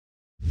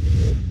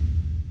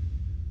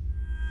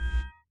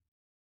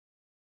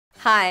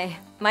Hi,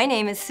 my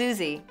name is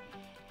Susie.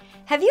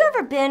 Have you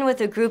ever been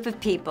with a group of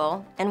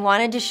people and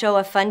wanted to show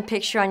a fun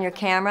picture on your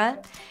camera,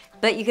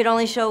 but you could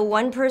only show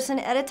one person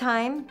at a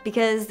time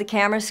because the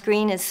camera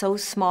screen is so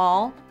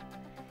small?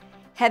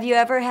 Have you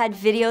ever had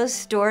videos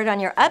stored on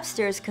your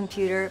upstairs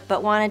computer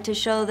but wanted to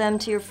show them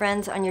to your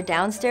friends on your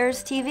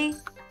downstairs TV?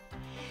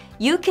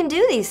 You can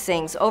do these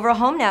things over a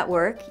home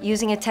network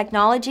using a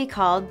technology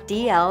called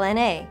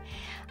DLNA.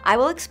 I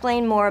will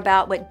explain more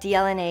about what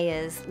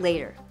DLNA is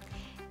later.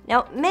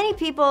 Now, many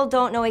people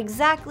don't know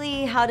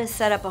exactly how to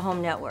set up a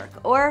home network,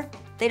 or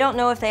they don't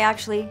know if they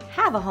actually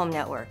have a home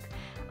network.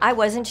 I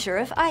wasn't sure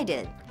if I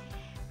did.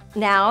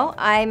 Now,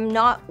 I'm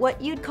not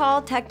what you'd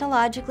call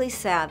technologically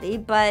savvy,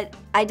 but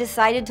I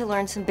decided to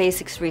learn some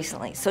basics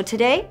recently. So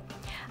today,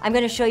 I'm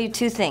going to show you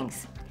two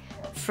things.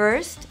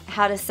 First,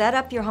 how to set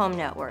up your home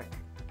network.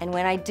 And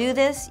when I do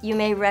this, you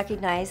may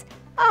recognize,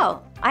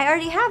 oh, I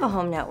already have a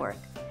home network.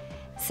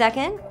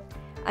 Second,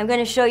 I'm going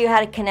to show you how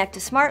to connect a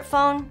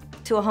smartphone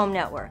to a home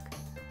network.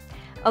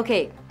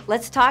 Okay,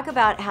 let's talk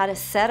about how to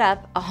set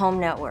up a home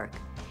network.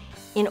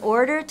 In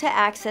order to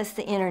access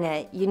the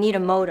internet, you need a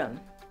modem.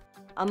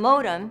 A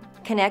modem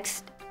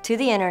connects to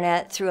the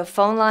internet through a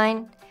phone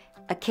line,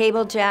 a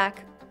cable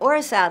jack, or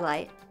a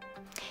satellite.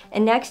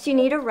 And next you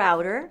need a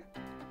router.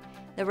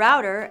 The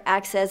router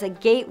acts as a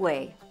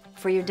gateway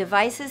for your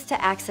devices to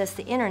access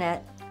the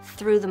internet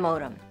through the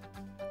modem.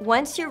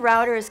 Once your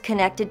router is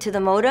connected to the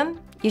modem,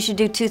 you should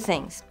do two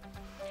things.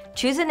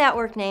 Choose a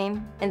network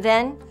name, and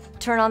then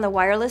turn on the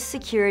wireless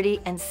security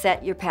and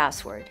set your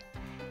password.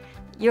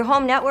 Your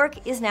home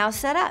network is now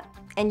set up,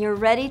 and you're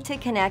ready to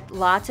connect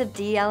lots of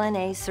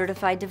DLNA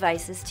certified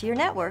devices to your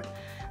network,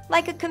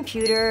 like a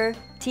computer,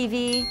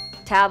 TV,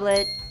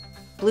 tablet,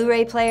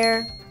 Blu-ray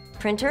player,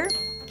 printer,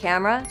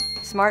 camera,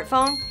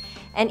 smartphone,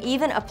 and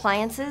even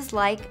appliances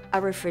like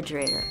a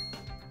refrigerator.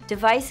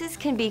 Devices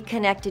can be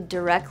connected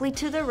directly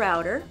to the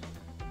router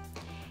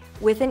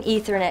with an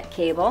Ethernet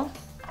cable,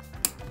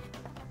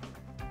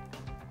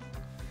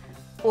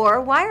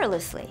 or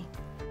wirelessly.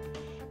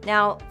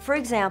 Now, for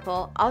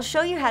example, I'll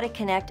show you how to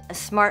connect a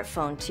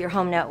smartphone to your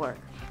home network.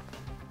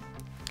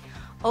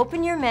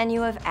 Open your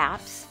menu of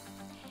apps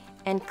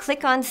and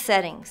click on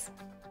Settings.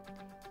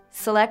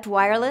 Select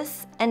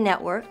Wireless and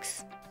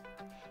Networks.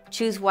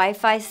 Choose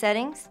Wi-Fi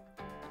settings.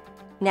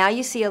 Now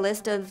you see a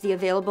list of the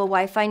available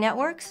Wi-Fi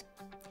networks.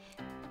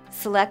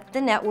 Select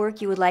the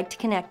network you would like to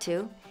connect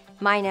to.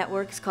 My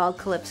network is called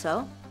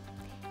Calypso.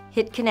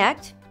 Hit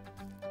Connect,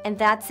 and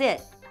that's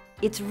it.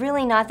 It's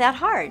really not that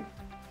hard.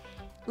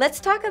 Let's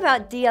talk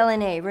about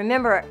DLNA.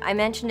 Remember, I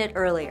mentioned it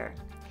earlier.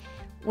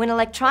 When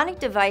electronic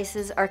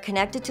devices are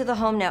connected to the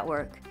home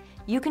network,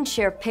 you can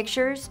share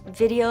pictures,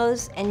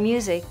 videos, and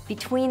music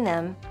between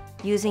them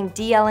using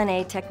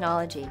DLNA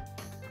technology.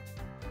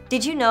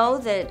 Did you know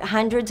that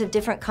hundreds of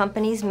different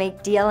companies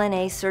make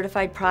DLNA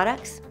certified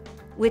products?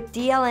 With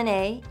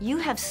DLNA, you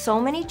have so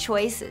many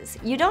choices.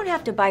 You don't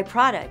have to buy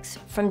products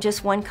from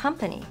just one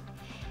company.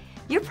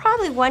 You're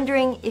probably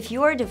wondering if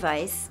your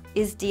device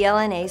is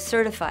DLNA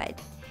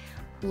certified.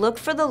 Look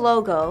for the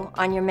logo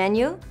on your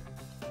menu,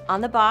 on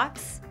the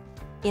box,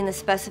 in the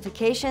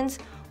specifications,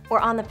 or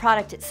on the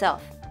product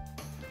itself.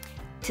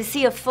 To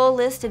see a full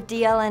list of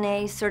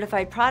DLNA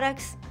certified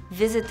products,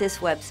 visit this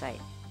website.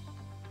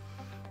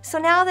 So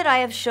now that I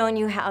have shown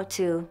you how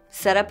to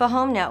set up a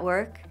home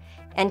network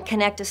and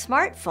connect a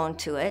smartphone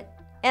to it,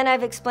 and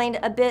I've explained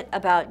a bit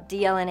about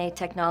DLNA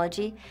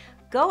technology,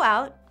 go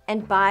out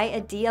and buy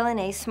a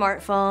DLNA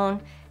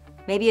smartphone,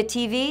 maybe a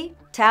TV,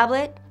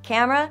 tablet,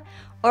 camera,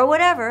 or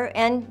whatever,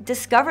 and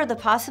discover the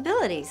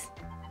possibilities.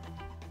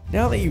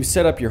 Now that you've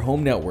set up your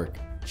home network,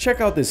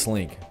 check out this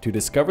link to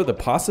discover the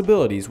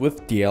possibilities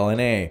with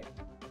DLNA.